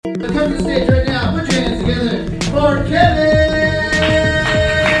Come to the stage right now. Put your hands together for Kevin!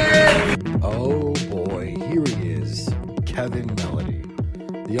 Oh boy, here he is, Kevin Melody.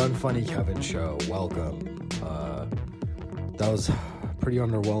 The Unfunny Kevin Show. Welcome. That was pretty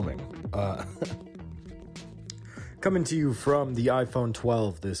underwhelming. Coming to you from the iPhone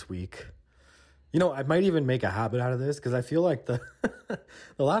 12 this week. You know, I might even make a habit out of this because I feel like the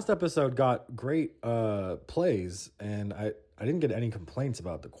the last episode got great plays, and I didn't get any complaints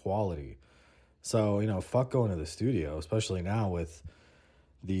about the quality. So, you know, fuck going to the studio, especially now with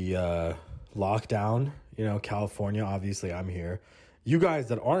the lockdown. You know, California, obviously I'm here. You guys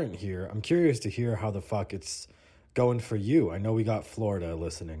that aren't here, I'm curious to hear how the fuck it's going for you. I know we got Florida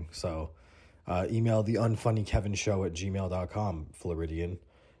listening, so email the unfunnykevinshow@gmail.com, Floridian,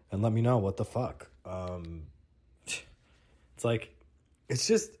 and let me know what the fuck. It's like, it's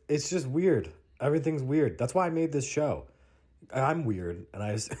just weird. Everything's weird. That's why I made this show. I'm weird, and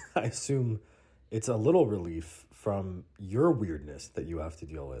I assume it's a little relief from your weirdness that you have to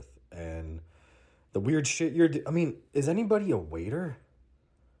deal with, and the weird shit I mean, is anybody a waiter?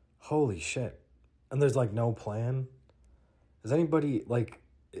 Holy shit. And there's like no plan. Is anybody like...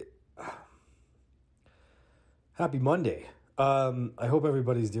 Happy Monday. I hope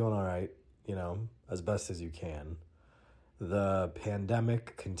everybody's doing all right, you know, as best as you can. The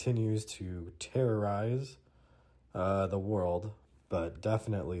pandemic continues to terrorize the world, but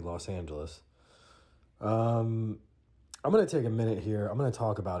definitely Los Angeles. I'm going to take a minute here. I'm going to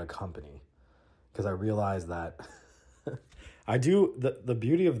talk about a company because I realize that I do... The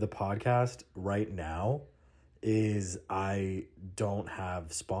beauty of the podcast right now is I don't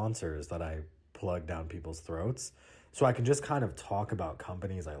have sponsors that I plug down people's throats. So I can just kind of talk about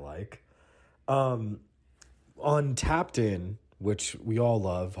companies I like. On Tapped In, which we all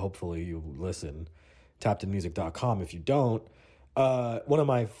love, hopefully you listen, tappedinmusic.com. If you don't, one of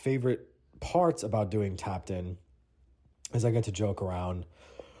my favorite parts about doing Tapped In is I get to joke around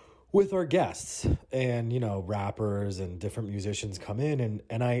with our guests, and, you know, rappers and different musicians come in,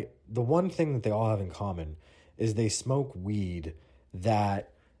 and the one thing that they all have in common is they smoke weed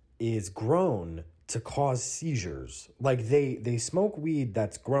that is grown to cause seizures. Like they smoke weed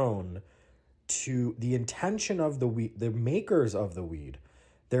that's grown to the intention of the weed, the makers of the weed.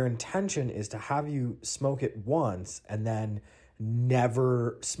 Their intention is to have you smoke it once and then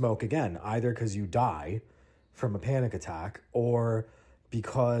never smoke again, either because you die from a panic attack or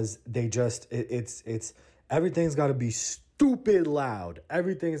because they just, it's everything's got to be stupid loud.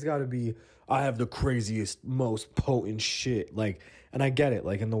 Everything's got to be, I have the craziest, most potent shit. Like, and I get it,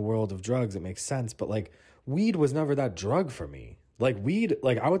 like in the world of drugs, it makes sense. But like weed was never that drug for me. Like weed,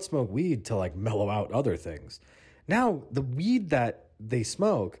 like I would smoke weed to like mellow out other things. Now the weed that they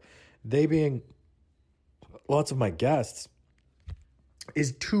smoke, they being lots of my guests,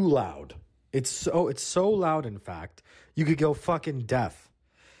 is too loud. It's so loud, in fact, you could go fucking deaf.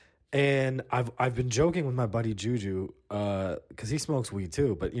 And I've been joking with my buddy Juju, because he smokes weed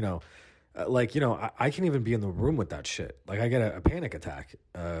too. But, you know, like, you know, I can't even be in the room with that shit. Like, I get a panic attack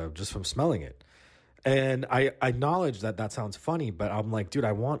just from smelling it. And I acknowledge that sounds funny, but I'm like, dude,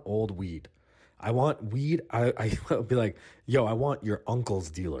 I want old weed. I want weed. I'll be like, yo, I want your uncle's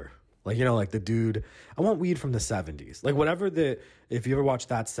dealer. Like, you know, like the dude, I want weed from the 70s. Like whatever if you ever watch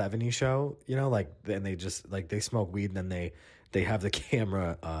That 70s Show, you know, like, and they just, like, they smoke weed and then they have the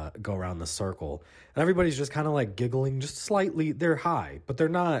camera go around the circle. And everybody's just kind of like giggling just slightly. They're high, but they're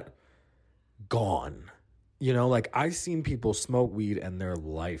not gone. You know, like I've seen people smoke weed and their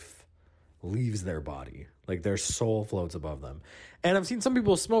life leaves their body. Like their soul floats above them. And I've seen some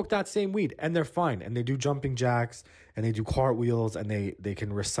people smoke that same weed and they're fine. And they do jumping jacks and they do cartwheels and they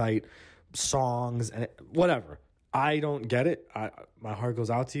can recite songs and whatever. I don't get it. My heart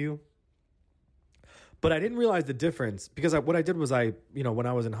goes out to you. But I didn't realize the difference because what I did was when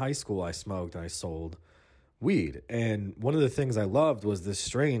I was in high school, I smoked and I sold weed. And one of the things I loved was this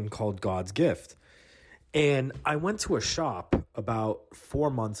strain called God's Gift. And I went to a shop about 4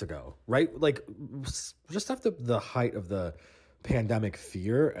 months ago, right? Like just after the height of the pandemic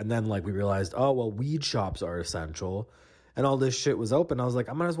fear. And then like we realized, oh, well, weed shops are essential and all this shit was open. I was like,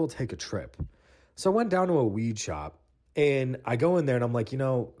 I might as well take a trip. So I went down to a weed shop and I go in there and I'm like, you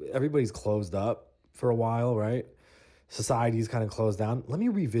know, everybody's closed up for a while, right? Society's kind of closed down. Let me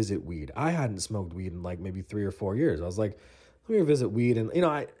revisit weed. I hadn't smoked weed in like maybe 3 or 4 years. I was like, let me revisit weed. And, you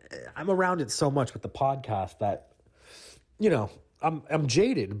know, I'm around it so much with the podcast that, you know, I'm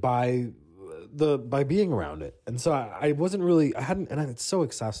jaded by being around it. And so I wasn't really, and it's so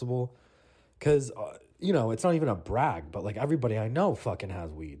accessible because, you know, it's not even a brag, but like everybody I know fucking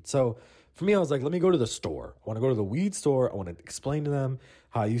has weed. So For me, I was like, let me go to the store. I want to go to the weed store. I want to explain to them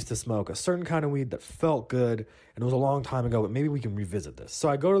how I used to smoke a certain kind of weed that felt good. And it was a long time ago, but maybe we can revisit this. So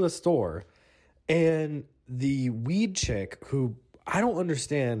I go to the store, and the weed chick, who I don't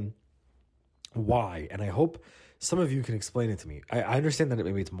understand why, and I hope some of you can explain it to me. I understand that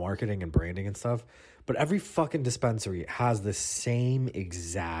maybe it's marketing and branding and stuff, but every fucking dispensary has the same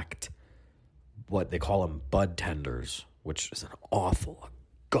exact, what they call them, bud tenders, which is an awful,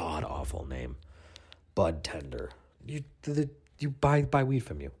 god-awful name. Bud tender. You buy weed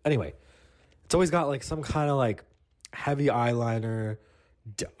from you. Anyway, it's always got like some kind of like heavy eyeliner.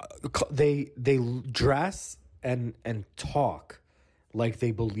 They dress and talk like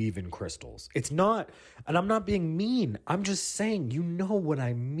they believe in crystals. It's not, and I'm not being mean. I'm just saying, you know what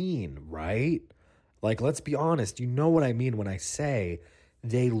I mean, right? Like, let's be honest. You know what I mean when I say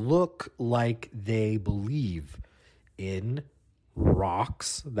they look like they believe in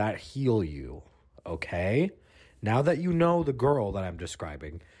rocks that heal you, okay? Now that you know the girl that I'm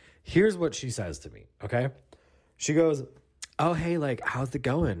describing, here's what she says to me, okay? She goes, oh, hey, like, how's it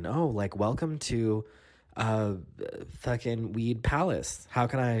going? Oh, like, welcome to fucking Weed Palace. How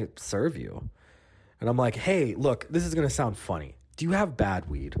can I serve you? And I'm like, hey, look, this is going to sound funny. Do you have bad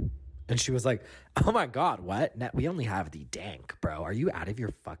weed? And she was like, oh my God, what? We only have the dank, bro. Are you out of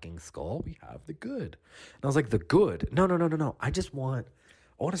your fucking skull? We have the good. And I was like, the good? No. I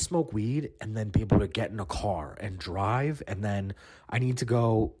want to smoke weed and then be able to get in a car and drive, and then I need to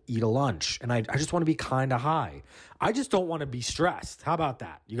go eat a lunch, and I just want to be kind of high. I just don't want to be stressed. How about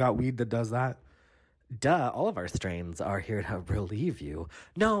that? You got weed that does that? Duh, all of our strains are here to relieve you.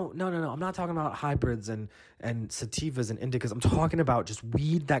 No. I'm not talking about hybrids and sativas and indicas. I'm talking about just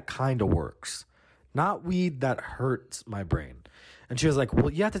weed that kind of works, not weed that hurts my brain. And she was like, well,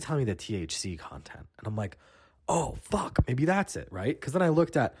 you have to tell me the THC content. And I'm like, oh, fuck, maybe that's it, right? Because then I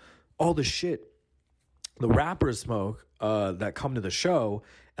looked at all the shit the rappers smoke that come to the show,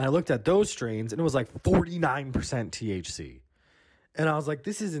 and I looked at those strains, and it was like 49% THC. And I was like,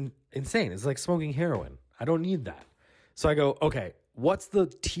 this is insane. It's like smoking heroin. I don't need that. So I go, okay, what's the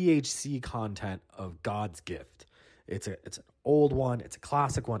THC content of God's Gift? It's an old one. It's a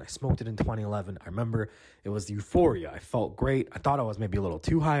classic one. I smoked it in 2011. I remember it was euphoria. I felt great. I thought I was maybe a little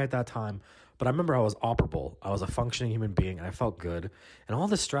too high at that time, but I remember I was operable. I was a functioning human being, and I felt good. And all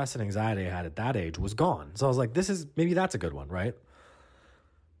the stress and anxiety I had at that age was gone. So I was like, maybe that's a good one, right?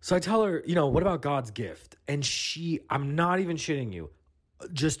 So I tell her, what about God's Gift? And I'm not even shitting you,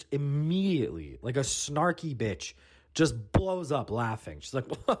 just immediately, like a snarky bitch, just blows up laughing. She's like,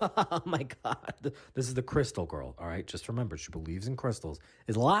 oh my God, this is the crystal girl, all right? Just remember, she believes in crystals,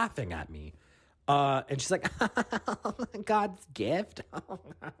 is laughing at me. And she's like, God's Gift? I'm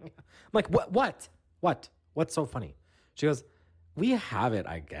like, what? What's so funny? She goes, we have it,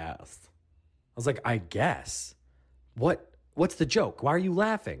 I guess. I was like, I guess? What's the joke? Why are you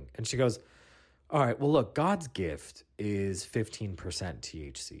laughing? And she goes, all right, well, look, God's Gift is 15%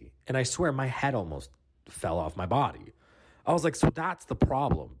 THC. And I swear my head almost fell off my body. I was like, so that's the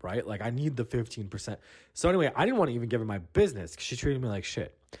problem, right? Like, I need the 15%. So anyway, I didn't want to even give her my business because she treated me like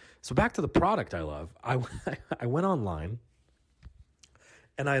shit. So back to the product I love. I went online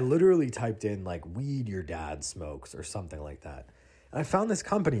and I literally typed in like weed your dad smokes or something like that. And I found this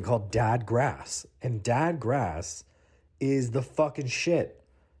company called Dad Grass. And Dad Grass is the fucking shit.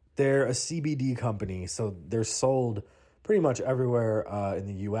 They're a CBD company, so they're sold pretty much everywhere in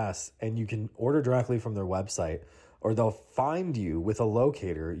the U.S., and you can order directly from their website, or they'll find you with a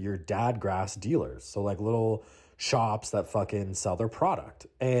locator, your Dad Grass dealers, so like little shops that fucking sell their product.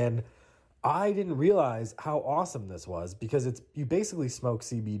 And I didn't realize how awesome this was because you basically smoke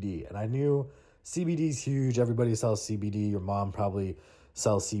CBD, and I knew CBD's huge. Everybody sells CBD. Your mom probably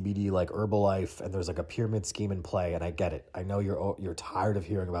sells CBD like Herbalife, and there's like a pyramid scheme in play, and I get it. I know you're tired of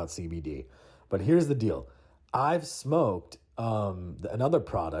hearing about CBD, but here's the deal. I've smoked another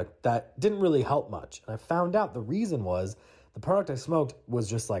product that didn't really help much, and I found out the reason was the product I smoked was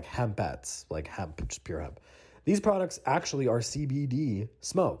just like hempettes, like hemp, just pure hemp. These products actually are CBD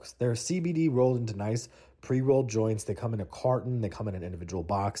smokes. They're CBD rolled into nice pre-rolled joints. They come in a carton. They come in an individual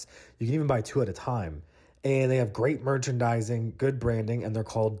box. You can even buy 2 at a time. And they have great merchandising, good branding, and they're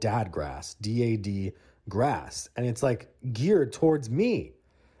called Dad Grass, D-A-D Grass. And it's like geared towards me.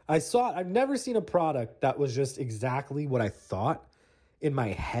 I've never seen a product that was just exactly what I thought in my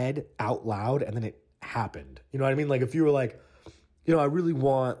head out loud, and then it happened. You know what I mean? Like if you were like, I really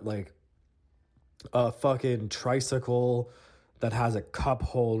want like a fucking tricycle that has a cup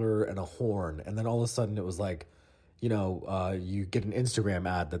holder and a horn. And then all of a sudden it was like, you get an Instagram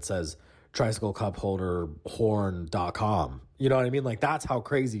ad that says, tricyclecupholderhorn.com. You know what I mean? Like, that's how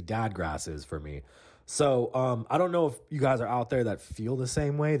crazy Dadgrass is for me. So I don't know if you guys are out there that feel the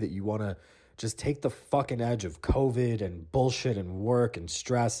same way, that you want to just take the fucking edge of COVID and bullshit and work and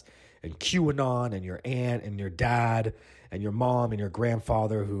stress and QAnon and your aunt and your dad and your mom and your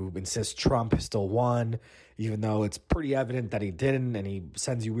grandfather who insists Trump still won, even though it's pretty evident that he didn't, and he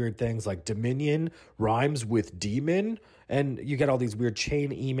sends you weird things like Dominion rhymes with demon, and you get all these weird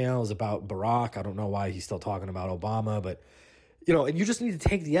chain emails about Barack. I don't know why he's still talking about Obama, but, you know, and you just need to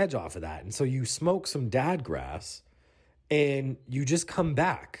take the edge off of that. And so you smoke some Dadgrass and you just come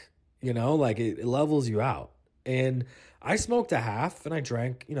back, you know, like it levels you out. And I smoked a half and I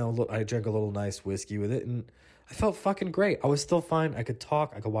drank, you know, I drank a little nice whiskey with it, and I felt fucking great. I was still fine. I could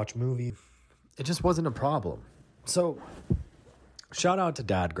talk. I could watch movies. It just wasn't a problem. So shout out to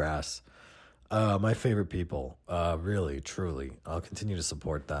Dadgrass, my favorite people, really, truly. I'll continue to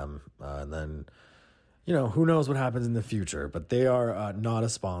support them. And then, you know, who knows what happens in the future, but they are not a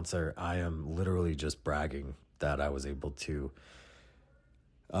sponsor. I am literally just bragging that I was able to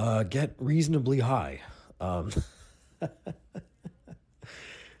get reasonably high.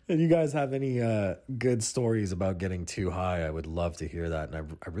 If you guys have any good stories about getting too high, I would love to hear that.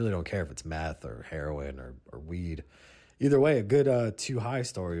 And I really don't care if it's meth or heroin or weed. Either way, a good too high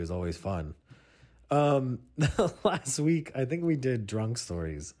story is always fun. Last week, I think we did drunk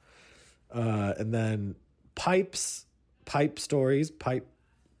stories. And then pipe stories, pipe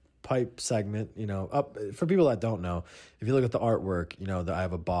segment, you know, for people that don't know, if you look at the artwork, you know, I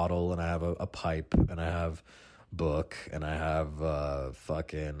have a bottle and I have a pipe and I have book and I have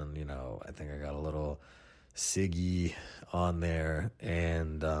fucking, you know, I think I got a little ciggy on there.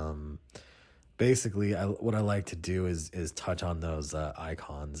 And basically what I like to do is touch on those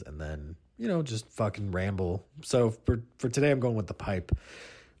icons and then, you know, just fucking ramble. So for today, I'm going with the pipe.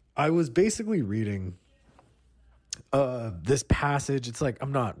 I was basically reading this passage. It's like,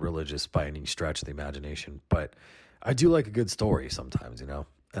 I'm not religious by any stretch of the imagination, but I do like a good story sometimes, you know.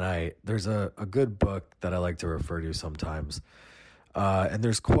 And there's a good book that I like to refer to sometimes, and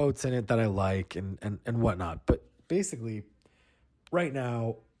there's quotes in it that I like and whatnot. But basically, right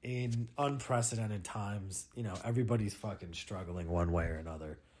now in unprecedented times, you know, everybody's fucking struggling one way or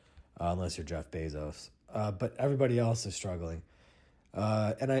another, unless you're Jeff Bezos. But everybody else is struggling.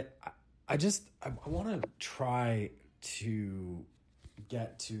 And I want to try to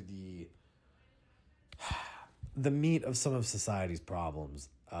get to the meat of some of society's problems.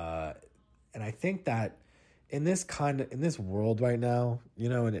 And I think that in this world right now, you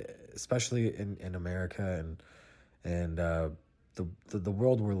know, and especially in America and the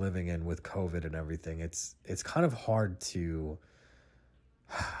world we're living in with COVID and everything, it's kind of hard to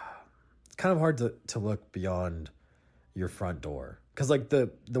look beyond your front door. Cause like the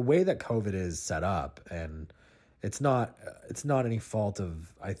way that COVID is set up, and it's not any fault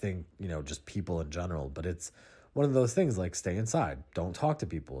of, I think, you know, just people in general, but it's one of those things like stay inside, don't talk to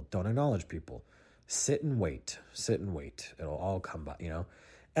people, don't acknowledge people, sit and wait. It'll all come by, you know?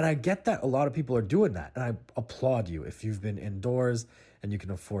 And I get that a lot of people are doing that. And I applaud you. If you've been indoors and you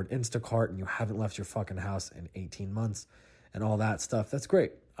can afford Instacart and you haven't left your fucking house in 18 months and all that stuff, that's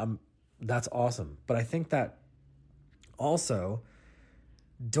great. That's awesome. But I think that also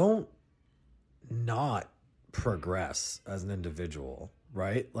don't not progress as an individual,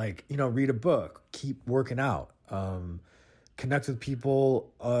 right? Like, you know, read a book, keep working out, connect with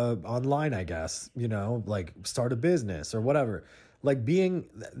people online, I guess, you know, like start a business or whatever. Like you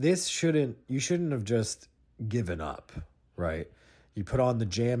shouldn't have just given up, right? You put on the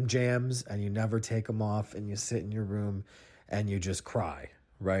jams and you never take them off and you sit in your room and you just cry,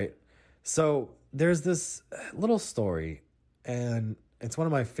 right? So there's this little story, and it's one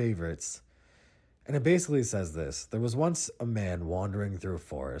of my favorites. And it basically says this: there was once a man wandering through a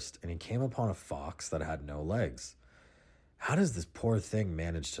forest, and he came upon a fox that had no legs. How does this poor thing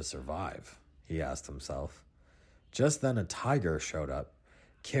manage to survive? He asked himself. Just then a tiger showed up,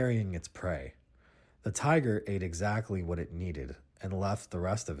 carrying its prey. The tiger ate exactly what it needed and left the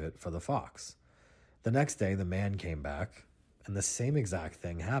rest of it for the fox. The next day the man came back, and the same exact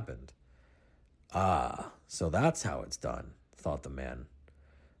thing happened. Ah, so that's how it's done, thought the man.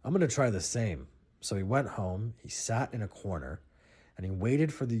 I'm going to try the same. So he went home, he sat in a corner, and he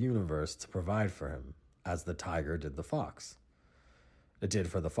waited for the universe to provide for him, as the tiger did the fox. It did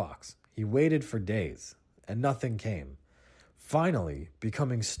for the fox. He waited for days, and nothing came. Finally,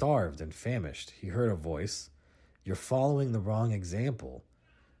 becoming starved and famished, he heard a voice. You're following the wrong example.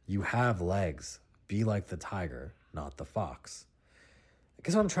 You have legs. Be like the tiger, not the fox. I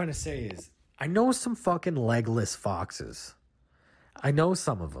guess what I'm trying to say is, I know some fucking legless foxes. I know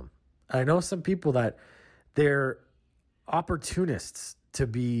some of them. I know some people that they're opportunists to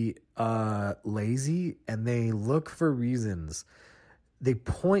be lazy, and they look for reasons. They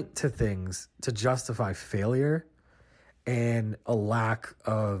point to things to justify failure and a lack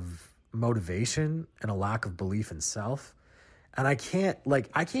of motivation and a lack of belief in self. And I can't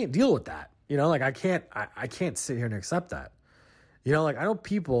deal with that. I can't sit here and accept that. I know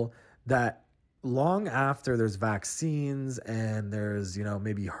people that long after there's vaccines and there's,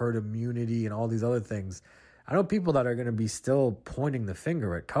 maybe herd immunity and all these other things, I know people that are going to be still pointing the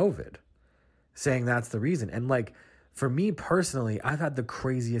finger at COVID, saying that's the reason. And for me personally, I've had the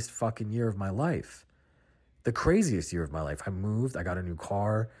craziest fucking year of my life. The craziest year of my life. I moved, I got a new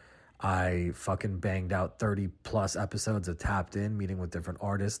car. I fucking banged out 30 plus episodes of Tapped In, meeting with different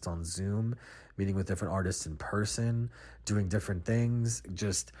artists on Zoom, meeting with different artists in person, doing different things,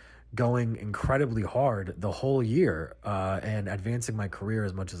 just going incredibly hard the whole year, and advancing my career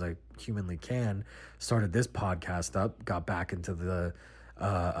as much as I humanly can. Started this podcast up, got back into the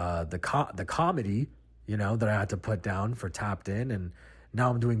comedy, that I had to put down for Tapped In, and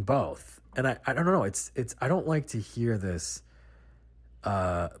now I'm doing both. And I don't know, it's I don't like to hear this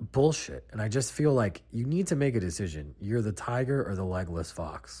bullshit, and I just feel like you need to make a decision. You're the tiger or the legless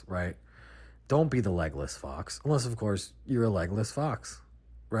fox, right? Don't be the legless fox, unless of course you're a legless fox,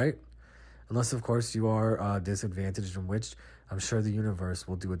 right? Unless of course you are disadvantaged, in which I'm sure the universe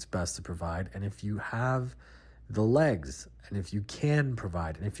will do its best to provide. And if you have the legs, and if you can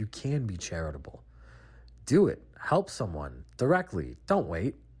provide, and if you can be charitable, do it. Help someone directly. Don't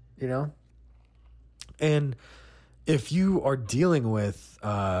wait, And if you are dealing with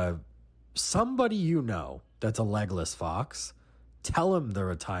somebody that's a legless fox, tell them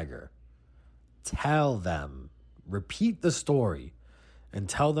they're a tiger. Tell them. Repeat the story and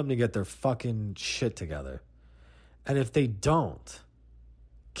tell them to get their fucking shit together. And if they don't,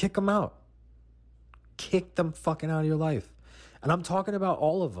 kick them out. Kick them fucking out of your life. And I'm talking about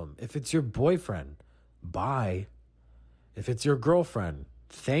all of them. If it's your boyfriend, bye. If it's your girlfriend,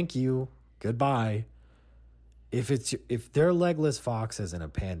 thank you, goodbye. If they're legless foxes in a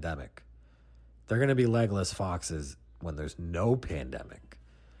pandemic, they're going to be legless foxes when there's no pandemic.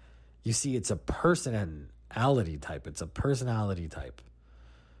 You see, it's a personality type. It's a personality type.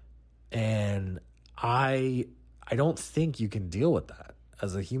 And I don't think you can deal with that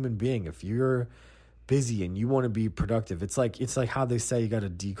as a human being. If you're busy and you want to be productive, it's like how they say you got to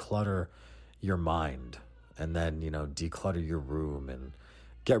declutter your mind, and then, declutter your room and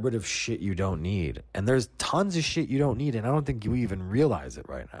get rid of shit you don't need. And there's tons of shit you don't need, and I don't think you even realize it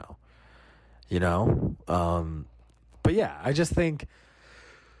right now. But yeah, I just think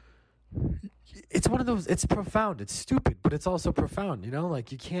it's one of those, it's profound, it's stupid, but it's also profound,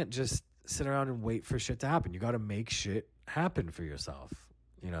 you can't just sit around and wait for shit to happen. You got to make shit happen for yourself,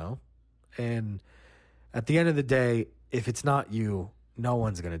 and at the end of the day, if it's not you, no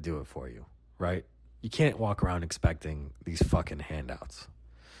one's going to do it for you, right? You can't walk around expecting these fucking handouts.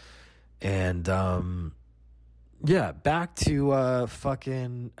 And, back to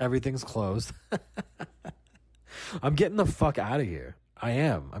fucking everything's closed. I'm getting the fuck out of here. I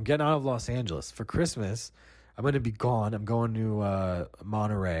am. I'm getting out of Los Angeles. For Christmas, I'm going to be gone. I'm going to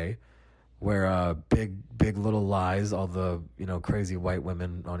Monterey, where Big Little Lies, all the, crazy white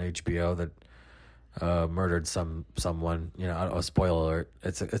women on HBO that murdered someone, a spoiler alert.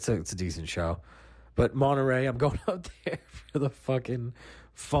 It's a decent show. But Monterey, I'm going out there for the fucking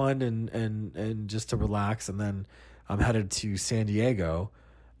fun and just to relax. And then I'm headed to San Diego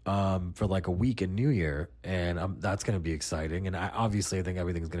for like a week in New Year. And that's going to be exciting. And I think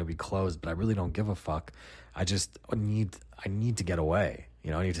everything's going to be closed, but I really don't give a fuck. I need to get away.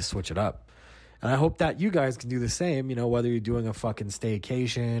 I need to switch it up. And I hope that you guys can do the same, whether you're doing a fucking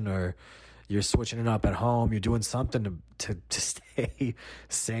staycation or you're switching it up at home, you're doing something to stay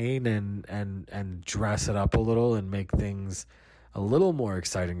sane and dress it up a little and make things a little more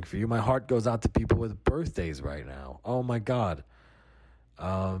exciting for you. My heart goes out to people with birthdays right now. Oh my God.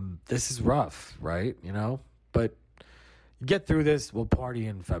 This is rough, right? But you get through this, we'll party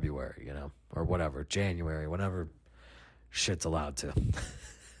in February, or whatever, January, whenever shit's allowed to.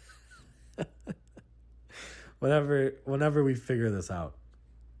 Whenever we figure this out.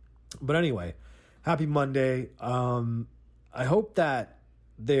 But anyway, happy Monday. I hope that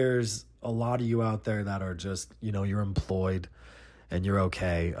there's a lot of you out there that are just, you're employed and you're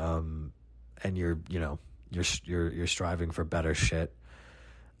okay. And you're striving for better shit.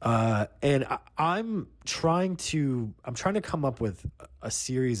 And I'm trying to come up with a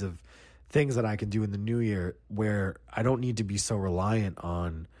series of things that I can do in the new year where I don't need to be so reliant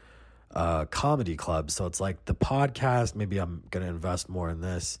on comedy clubs. So it's like the podcast, maybe I'm going to invest more in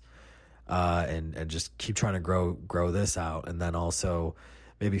this. and just keep trying to grow this out. And then also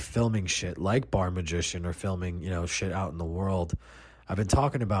maybe filming shit like Bar Magician or filming, shit out in the world. I've been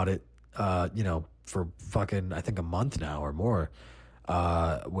talking about it, for fucking, I think a month now or more,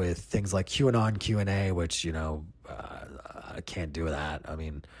 with things like QAnon Q&A, which, I can't do that. I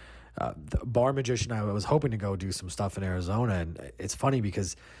mean, the Bar Magician, I was hoping to go do some stuff in Arizona, and it's funny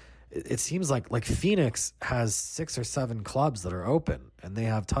because it seems like Phoenix has 6 or 7 clubs that are open, and they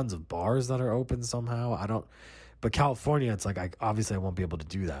have tons of bars that are open somehow. But California, it's like, obviously I won't be able to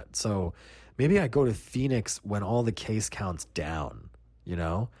do that. So maybe I go to Phoenix when all the case counts down,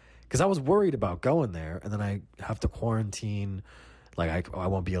 because I was worried about going there, and then I have to quarantine. Like I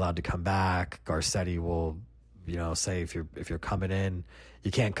won't be allowed to come back. Garcetti will, say if you're coming in,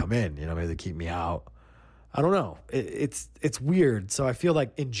 you can't come in. Maybe they keep me out. I don't know. It's weird. So I feel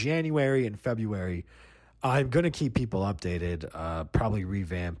like in January and February, I'm gonna keep people updated. Probably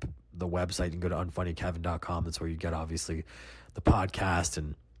revamp the website. You can go to unfunnykevin.com. That's where you get obviously the podcast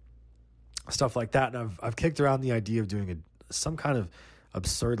and stuff like that. And I've kicked around the idea of doing some kind of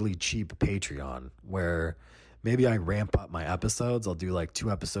absurdly cheap Patreon where maybe I ramp up my episodes. I'll do like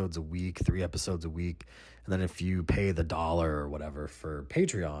 2 episodes a week, 3 episodes a week. And then if you pay the $1 or whatever for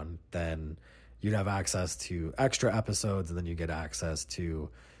Patreon, then you'd have access to extra episodes, and then you get access to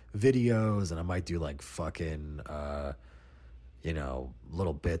videos. And I might do like fucking,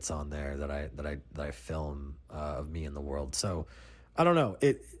 little bits on there that I film of me in the world. So I don't know.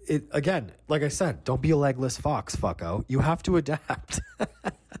 It again, like I said, don't be a legless fox, fucko. You have to adapt.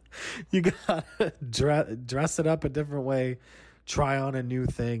 You gotta dress it up a different way, try on a new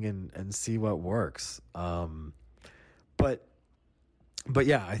thing, and see what works. But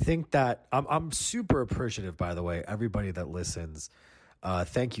yeah, I think that I'm super appreciative, by the way, everybody that listens.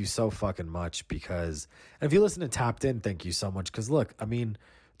 Thank you so fucking much, because if you listen to Tapped In, thank you so much. Because look, I mean,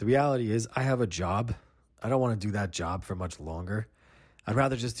 the reality is I have a job. I don't want to do that job for much longer. I'd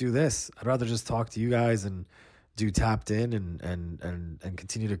rather just do this. I'd rather just talk to you guys and do Tapped In and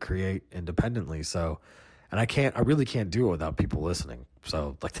continue to create independently. So, and I really can't do it without people listening.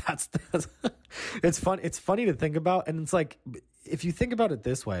 So like that's it's fun. It's funny to think about. And it's like, if you think about it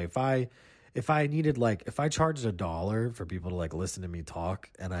this way, if I charged $1 for people to like listen to me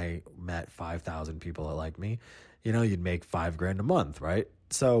talk, and I met 5,000 people that like me, you'd make $5,000 a month. Right.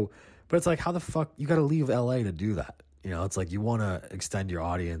 So, but it's like, how the fuck you got to leave LA to do that? It's like, you want to extend your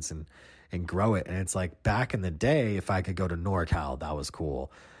audience and grow it. And it's like, back in the day, if I could go to NorCal, that was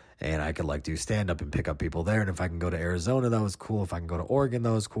cool. And I could like do stand up and pick up people there. And if I can go to Arizona, that was cool. If I can go to Oregon,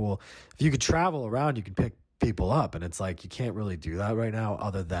 that was cool. If you could travel around, you can pick people up. And it's like, you can't really do that right now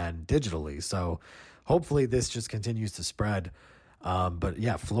other than digitally. So hopefully this just continues to spread. But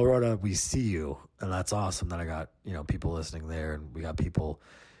yeah, Florida, we see you. And that's awesome that I got, people listening there, and we got people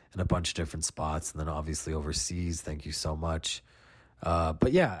in a bunch of different spots. And then obviously overseas, thank you so much.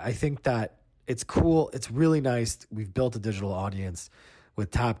 But yeah, I think that it's cool. It's really nice. We've built a digital audience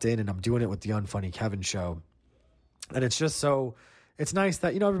with Tapped In, and I'm doing it with the Unfunny Kevin show. And it's just it's nice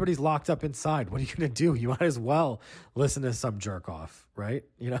that, everybody's locked up inside. What are you going to do? You might as well listen to some jerk off, right?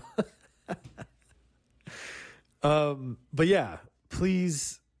 But yeah,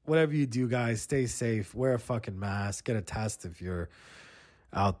 please, whatever you do, guys, stay safe, wear a fucking mask, get a test if you're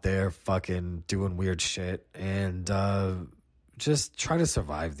out there fucking doing weird shit, and just try to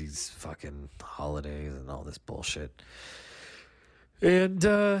survive these fucking holidays and all this bullshit. And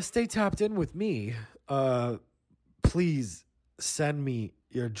stay tapped in with me. Please send me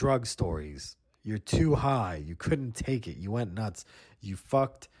your drug stories. You're too high. You couldn't take it. You went nuts. You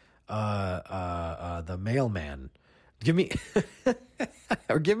fucked the mailman. Give me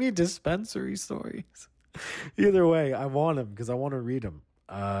dispensary stories. Either way, I want them because I want to read them.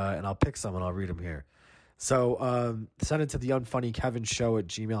 And I'll pick some and I'll read them here. So send it to the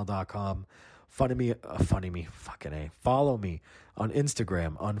unfunnykevin@gmail.com. Follow me on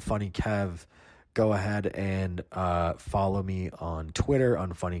Instagram, unfunnykev. Go ahead and follow me on Twitter,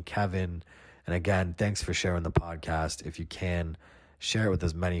 unfunnykevin. And again, thanks for sharing the podcast. If you can, share it with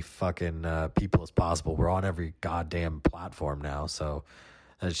as many fucking people as possible. We're on every goddamn platform now, so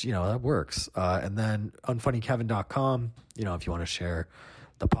that works. And then unfunnykevin.com, if you want to share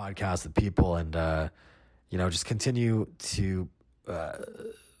the podcast with people, and just continue to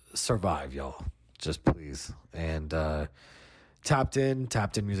survive, y'all. Just please. And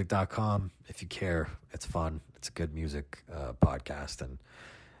tappedinmusic.com. If you care, it's fun. It's a good music podcast, and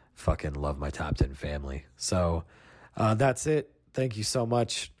fucking love my Tapped In family. So that's it. Thank you so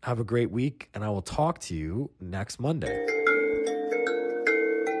much. Have a great week, and I will talk to you next Monday.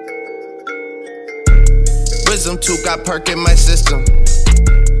 Wisdom 2 got perk in my system.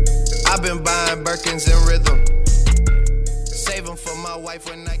 I've been buying Birkins and Rhythm. Save them for my wife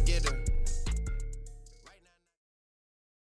when I get her.